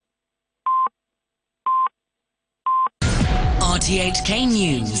RTHK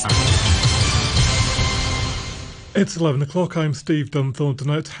News. It's 11 o'clock. I'm Steve Dunthorne.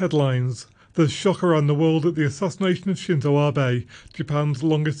 Tonight's headlines. There's shock around the world at the assassination of Shinzo Abe, Japan's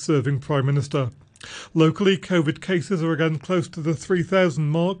longest-serving Prime Minister. Locally, COVID cases are again close to the 3,000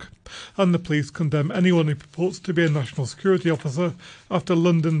 mark, and the police condemn anyone who purports to be a national security officer after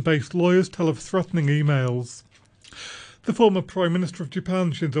London-based lawyers tell of threatening emails. The former Prime Minister of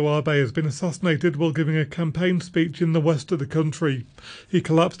Japan, Shinzo Abe, has been assassinated while giving a campaign speech in the west of the country. He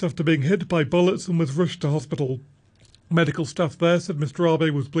collapsed after being hit by bullets and was rushed to hospital. Medical staff there said Mr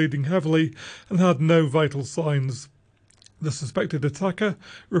Abe was bleeding heavily and had no vital signs. The suspected attacker,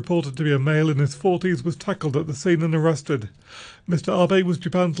 reported to be a male in his 40s, was tackled at the scene and arrested. Mr Abe was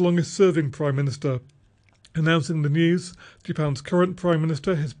Japan's longest-serving Prime Minister. Announcing the news, Japan's current Prime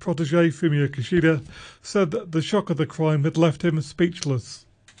Minister, his protégé Fumio Kishida, said that the shock of the crime had left him speechless.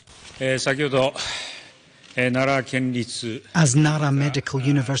 As Nara Medical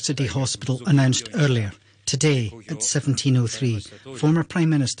University Hospital announced earlier, today at 17:03, former Prime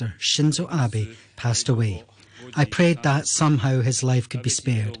Minister Shinzo Abe passed away. I prayed that somehow his life could be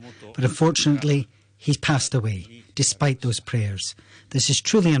spared, but unfortunately he passed away, despite those prayers. This is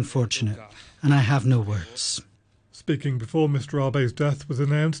truly unfortunate, and I have no words. Speaking before Mr Abe's death was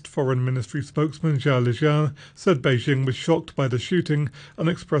announced, Foreign Ministry spokesman Zhao Lijian said Beijing was shocked by the shooting and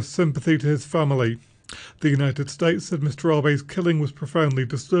expressed sympathy to his family. The United States said Mr Abe's killing was profoundly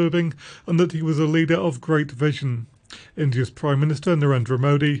disturbing and that he was a leader of great vision. India's Prime Minister Narendra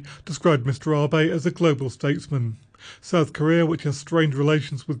Modi described Mr Abe as a global statesman. South Korea, which has strained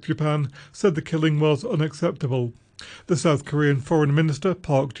relations with Japan, said the killing was unacceptable. The South Korean Foreign Minister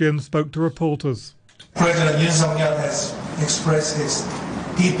Park Jin spoke to reporters. President Yoon Suk-yeol has expressed his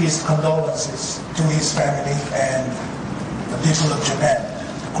deepest condolences to his family and the people of Japan.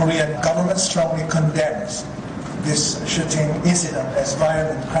 The Korean government strongly condemns this shooting incident as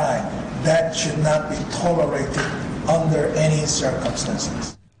violent crime that should not be tolerated under any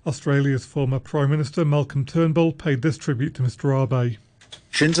circumstances. Australia's former Prime Minister Malcolm Turnbull paid this tribute to Mr Abe.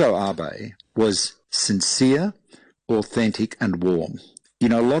 Shinzo Abe was sincere, authentic and warm. You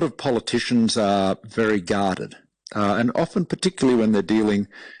know, a lot of politicians are very guarded, and often particularly when they're dealing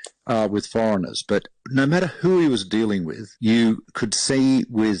with foreigners. But no matter who he was dealing with, you could see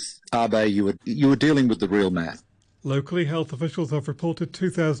with Abe you were dealing with the real man. Locally, health officials have reported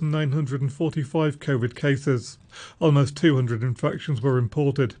 2,945 COVID cases. Almost 200 infections were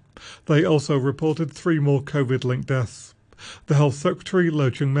reported. They also reported 3 more COVID-linked deaths. The Health Secretary,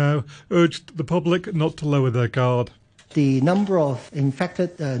 Lo Chung-Mao, urged the public not to lower their guard. The number of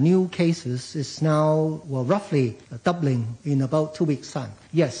infected new cases is now roughly doubling in about 2 weeks' time.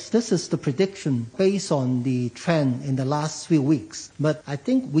 Yes, this is the prediction based on the trend in the last few weeks. But I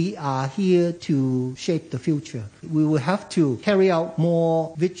think we are here to shape the future. We will have to carry out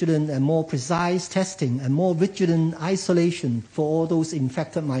more vigilant and more precise testing and more vigilant isolation for all those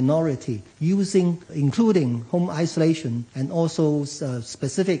infected minority, including home isolation and also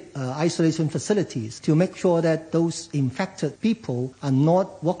specific isolation facilities to make sure that those infected people are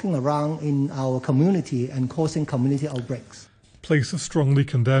not walking around in our community and causing community outbreaks. Police have strongly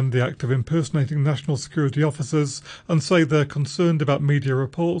condemned the act of impersonating national security officers and say they're concerned about media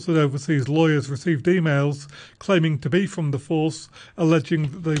reports that overseas lawyers received emails claiming to be from the force, alleging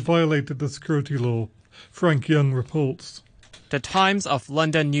that they violated the security law. Frank Young reports. The Times of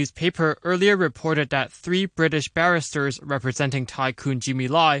London newspaper earlier reported that 3 British barristers representing tycoon Jimmy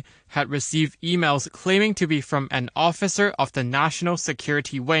Lai had received emails claiming to be from an officer of the National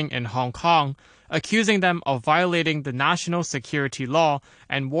Security Wing in Hong Kong, accusing them of violating the national security law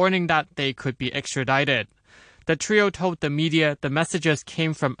and warning that they could be extradited. The trio told the media the messages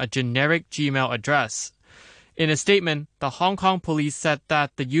came from a generic Gmail address. In a statement, the Hong Kong police said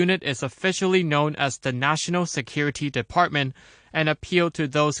that the unit is officially known as the National Security Department and appealed to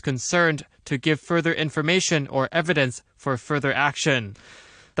those concerned to give further information or evidence for further action.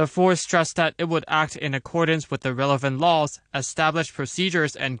 The force stressed that it would act in accordance with the relevant laws, establish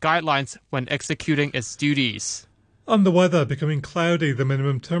procedures and guidelines when executing its duties. And the weather becoming cloudy, the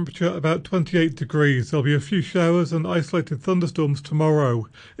minimum temperature about 28 degrees. There'll be a few showers and isolated thunderstorms tomorrow.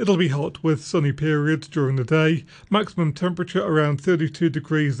 It'll be hot with sunny periods during the day. Maximum temperature around 32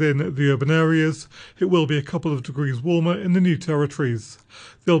 degrees in the urban areas. It will be a couple of degrees warmer in the New Territories.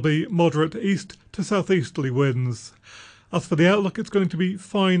 There'll be moderate east to southeasterly winds. As for the outlook, it's going to be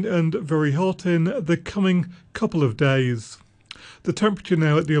fine and very hot in the coming couple of days. The temperature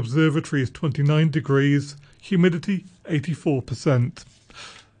now at the observatory is 29 degrees, humidity 84%.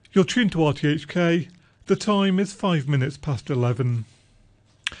 You're tuned to RTHK. The time is 5 minutes past 11.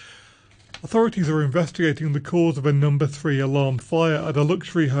 Authorities are investigating the cause of a number 3 alarm fire at a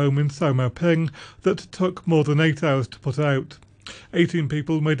luxury home in Sao Mau Ping that took more than 8 hours to put out. 18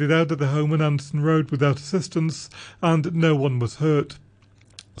 people made it out of the home on Anderson Road without assistance, and no one was hurt.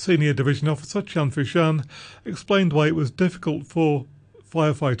 Senior Division Officer Chan Fushan explained why it was difficult for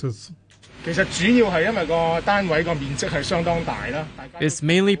firefighters. It's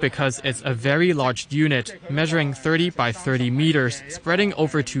mainly because it's a very large unit, measuring 30 by 30 meters, spreading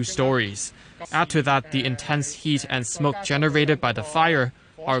over 2 stories. Add to that the intense heat and smoke generated by the fire.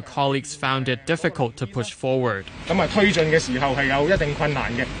 Our colleagues found it difficult to push forward.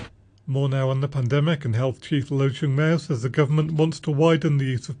 More now on the pandemic, and Health Chief Lo Chung-Mao says the government wants to widen the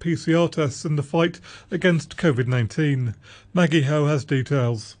use of PCR tests in the fight against COVID-19. Maggie Ho has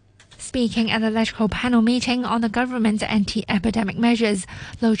details. Speaking at the electrical panel meeting on the government's anti-epidemic measures,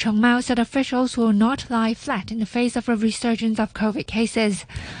 Lo Chung-Mao said officials will not lie flat in the face of a resurgence of COVID cases.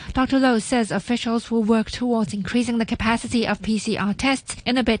 Dr. Lo says officials will work towards increasing the capacity of PCR tests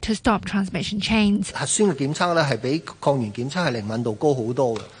in a bid to stop transmission chains.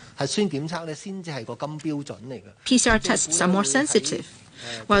 PCR tests are more sensitive.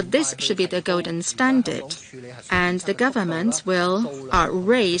 Well, this should be the golden standard, and the government will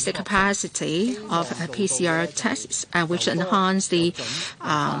raise the capacity of PCR tests, which enhance the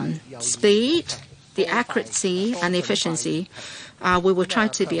speed, the accuracy, and the efficiency. We will try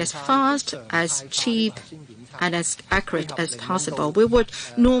to be as fast, as cheap, and as accurate as possible. We would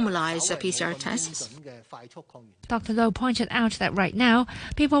normalize the PCR tests. Dr. Lo pointed out that right now,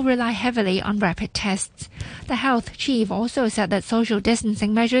 people rely heavily on rapid tests. The health chief also said that social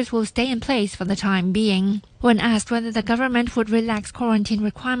distancing measures will stay in place for the time being. When asked whether the government would relax quarantine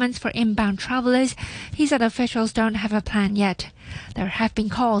requirements for inbound travelers, he said officials don't have a plan yet. There have been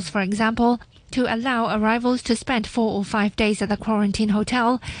calls, for example, to allow arrivals to spend 4 or 5 days at the quarantine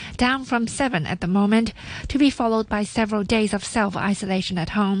hotel, down from 7 at the moment, to be followed by several days of self-isolation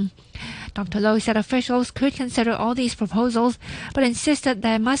at home. Dr. Lo said officials could consider all these proposals, but insisted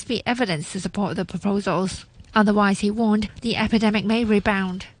there must be evidence to support the proposals. Otherwise, he warned, the epidemic may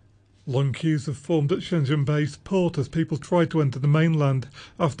rebound. Long queues have formed at Shenzhen-based port as people try to enter the mainland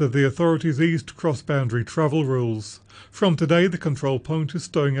after the authorities eased cross-boundary travel rules. From today, the control point is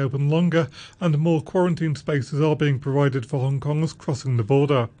staying open longer and more quarantine spaces are being provided for Hong Kongers crossing the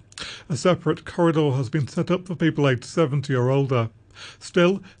border. A separate corridor has been set up for people aged 70 or older.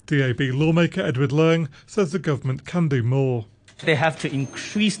 Still, DAB lawmaker Edward Leung says the government can do more. They have to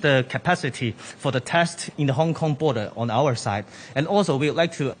increase the capacity for the test in the Hong Kong border on our side. And also we would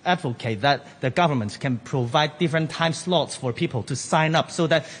like to advocate that the government can provide different time slots for people to sign up so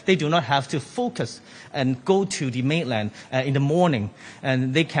that they do not have to focus and go to the mainland in the morning.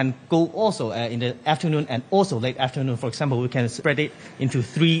 And they can go also in the afternoon and also late afternoon. For example, we can spread it into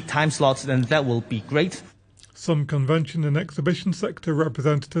 3 time slots, and that will be great. Some convention and exhibition sector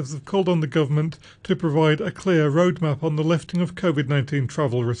representatives have called on the government to provide a clear roadmap on the lifting of COVID-19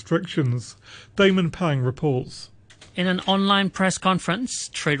 travel restrictions. Damon Pang reports. In an online press conference,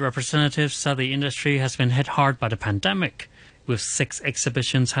 trade representatives said the industry has been hit hard by the pandemic, with 6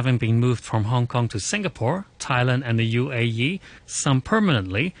 exhibitions having been moved from Hong Kong to Singapore, Thailand and the UAE, some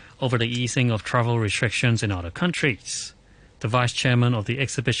permanently, over the easing of travel restrictions in other countries. The Vice Chairman of the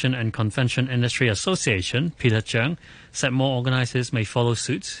Exhibition and Convention Industry Association, Peter Cheung, said more organizers may follow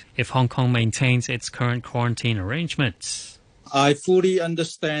suit if Hong Kong maintains its current quarantine arrangements. I fully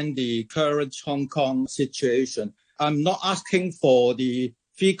understand the current Hong Kong situation. I'm not asking for the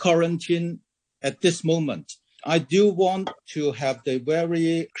free quarantine at this moment. I do want to have the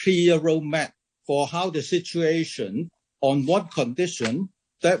very clear roadmap for how the situation, on what condition,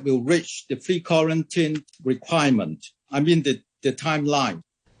 that will reach the free quarantine requirement. I mean the timeline.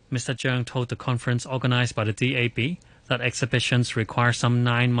 Mr. Cheung told the conference organized by the DAB that exhibitions require some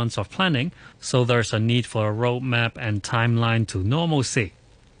 9 months of planning, so there's a need for a roadmap and timeline to normalcy.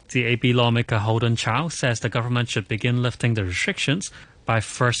 DAB lawmaker Holden Chow says the government should begin lifting the restrictions by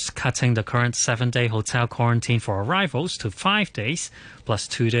first cutting the current 7-day hotel quarantine for arrivals to 5 days, plus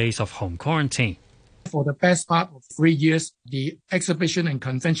 2 days of home quarantine. For the best part of 3 years, the exhibition and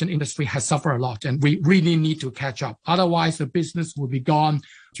convention industry has suffered a lot, and we really need to catch up. Otherwise, the business will be gone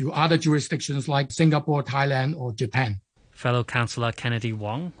to other jurisdictions like Singapore, Thailand, or Japan. Fellow Councillor Kennedy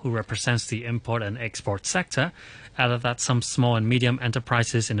Wong, who represents the import and export sector, added that some small and medium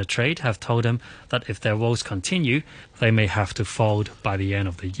enterprises in the trade have told him that if their woes continue, they may have to fold by the end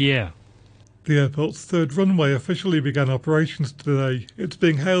of the year. The airport's 3rd runway officially began operations today. It's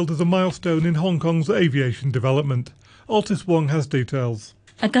being hailed as a milestone in Hong Kong's aviation development. Altis Wong has details.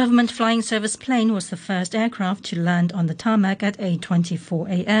 A government flying service plane was the first aircraft to land on the tarmac at 8:24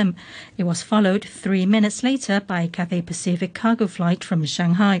 a.m. It was followed 3 minutes later by Cathay Pacific cargo flight from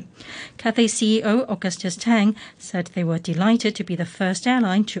Shanghai. Cathay CEO Augustus Tang said they were delighted to be the first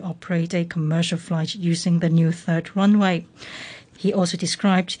airline to operate a commercial flight using the new third runway. He also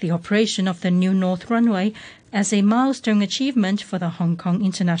described the operation of the new North Runway as a milestone achievement for the Hong Kong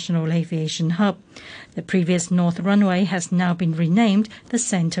International Aviation Hub. The previous North Runway has now been renamed the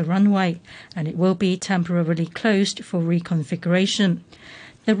Centre Runway, and it will be temporarily closed for reconfiguration.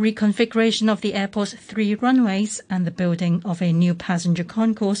 The reconfiguration of the airport's 3 runways and the building of a new passenger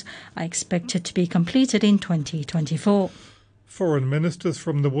concourse are expected to be completed in 2024. Foreign ministers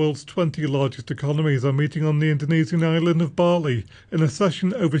from the world's 20 largest economies are meeting on the Indonesian island of Bali in a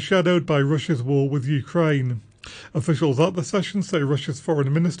session overshadowed by Russia's war with Ukraine. Officials at the session say Russia's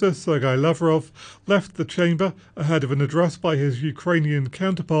Foreign Minister Sergei Lavrov left the chamber ahead of an address by his Ukrainian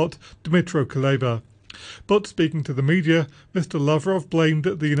counterpart Dmytro Kuleba. But speaking to the media, Mr. Lavrov blamed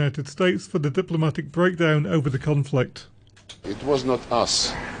the United States for the diplomatic breakdown over the conflict. It was not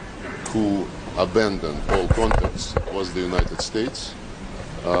us who abandoned all contacts, was the United States.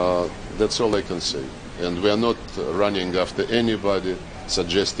 That's all I can say. And we are not running after anybody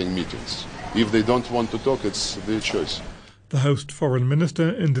suggesting meetings. If they don't want to talk, it's their choice. The host foreign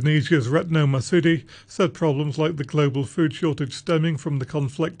minister, Indonesia's Retno Marsudi, said problems like the global food shortage stemming from the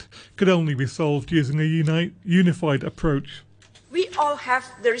conflict could only be solved using a unified approach. We all have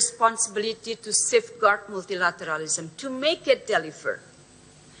the responsibility to safeguard multilateralism, to make it deliver.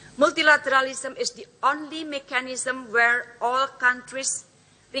 Multilateralism is the only mechanism where all countries,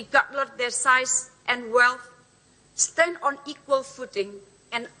 regardless of their size and wealth, stand on equal footing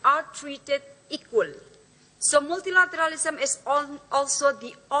and are treated equally. So multilateralism is also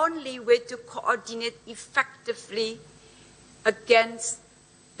the only way to coordinate effectively against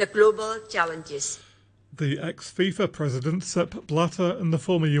the global challenges. The ex-FIFA president Sepp Blatter and the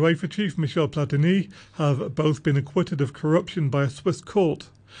former UEFA chief Michel Platini have both been acquitted of corruption by a Swiss court.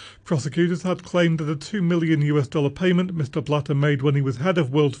 Prosecutors had claimed that a $2 million payment Mr. Blatter made when he was head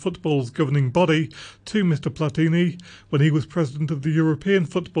of World Football's governing body to Mr. Platini when he was president of the European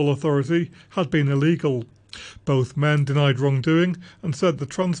Football Authority had been illegal. Both men denied wrongdoing and said the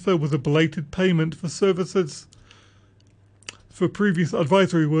transfer was a belated payment for services for previous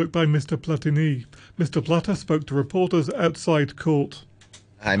advisory work by Mr. Platini. Mr. Blatter spoke to reporters outside court.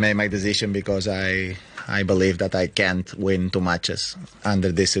 I made my decision because I believe that I can't win 2 matches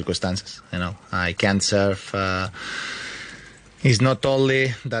under these circumstances. I can't serve. It's not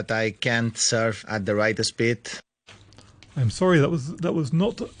only that I can't serve at the right speed. I'm sorry, that was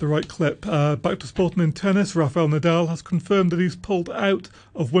not the right clip. Back to sport and in tennis, Rafael Nadal has confirmed that he's pulled out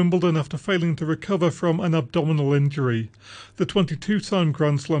of Wimbledon after failing to recover from an abdominal injury. The 22-time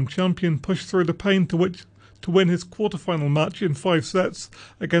Grand Slam champion pushed through the pain to win his quarter-final match in 5 sets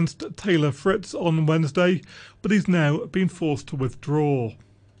against Taylor Fritz on Wednesday, but he's now been forced to withdraw.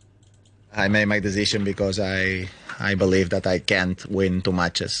 I made my decision because I believe that I can't win 2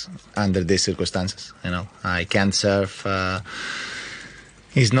 matches under these circumstances. I can't serve.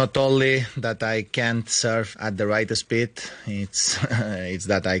 It's not only that I can't serve at the right speed. It's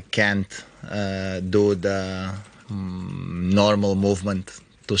that I can't do the normal movement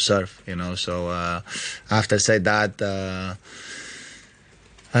to serve. So after said that,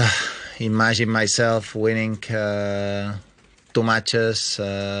 imagine myself winning 2 matches.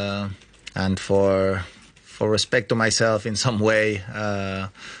 And for respect to myself in some way,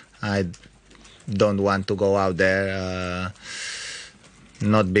 I don't want to go out there,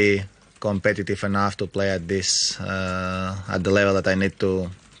 not be competitive enough to play at the level that I need to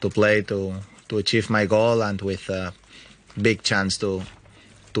play to achieve my goal, and with a big chance to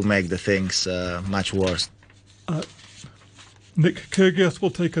make the things much worse. Nick Kyrgios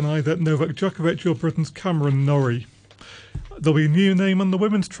will take an eye at Novak Djokovic or Britain's Cameron Norrie. There'll be a new name on the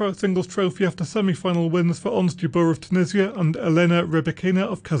women's singles trophy after semi-final wins for Ons Jabeur of Tunisia and Elena Rybakina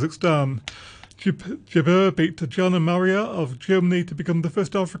of Kazakhstan. Jabeur beat Tajana Maria of Germany to become the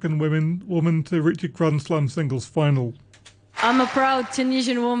first African woman to reach a Grand Slam singles final. I'm a proud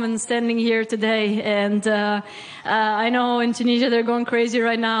Tunisian woman standing here today, and I know in Tunisia they're going crazy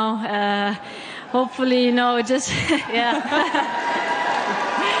right now. Hopefully,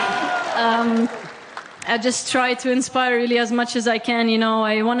 I just try to inspire really as much as I can.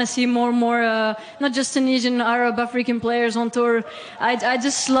 I want to see more and more, not just Tunisian, Arab, African players on tour. I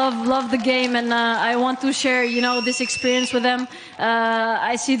just love the game, and I want to share, this experience with them.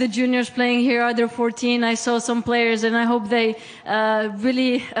 I see the juniors playing here, they're 14. I saw some players, and I hope they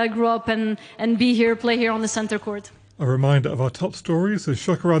really grow up and be here, play here on the center court. A reminder of our top stories: a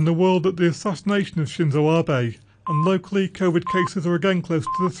shock around the world at the assassination of Shinzo Abe, and locally COVID cases are again close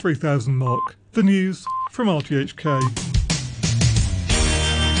to the 3,000 mark. The news from RTHK.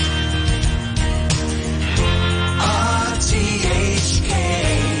 RTHK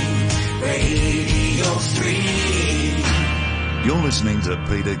Radio 3. You're listening to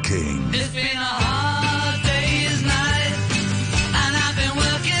Peter King. It's been a hard day's night, and I've been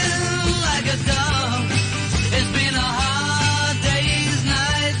working like a dog. It's been a hard day's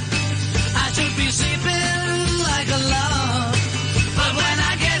night. I should be sleeping like a log, but when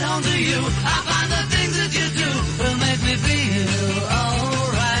I get home to you, I find the things that you do will make me feel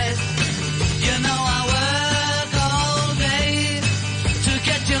alright. You know I work all day to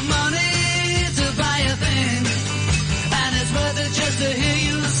get your money to buy a thing, and it's worth it just to hear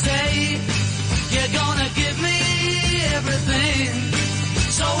you say you're gonna give me everything.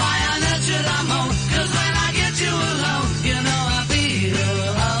 So why on earth should I moan? 'Cause when I get you alone, you know I feel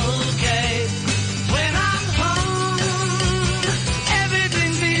okay. When I'm home,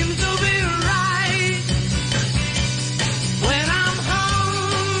 everything seems to be right. When I'm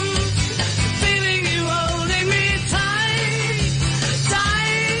home, feeling you holding me tight,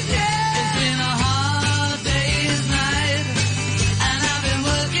 tight, yeah. It's been a hard day's night, and I've been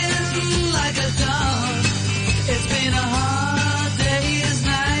working like a dog. It's been a hard day's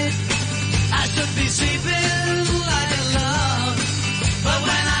night. I should be sleeping like a log, but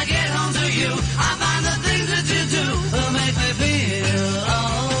when I get home to you, I find the things that you do will make me feel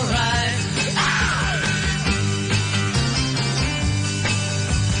alright.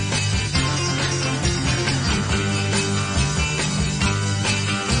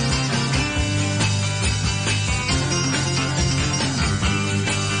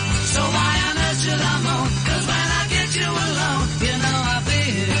 So why on earth should I moan? 'Cause when I get you alone, you know I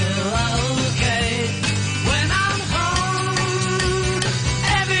feel okay. When I'm home,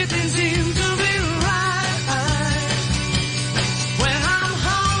 everything seems to be right. When I'm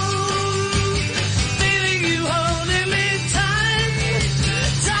home, feeling you holding me tight,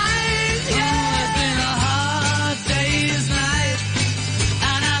 tight, yeah. It's been a hard day's night,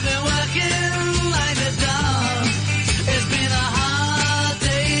 and I've been working like a dog. It's been a hard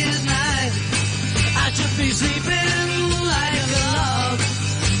day's night. I should be sleeping like a log,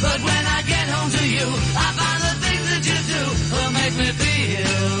 but when I get home to you, I find the things that you do will make me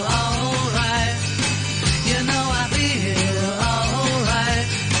feel alright. You know I feel alright.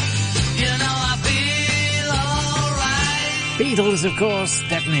 You know I feel alright. Beatles, of course,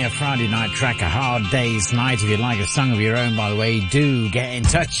 definitely a Friday night track, a hard day's night. If you'd like a song of your own, by the way, do get in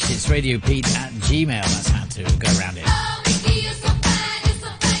touch. It's radiopete@gmail.com. That's how to go around it.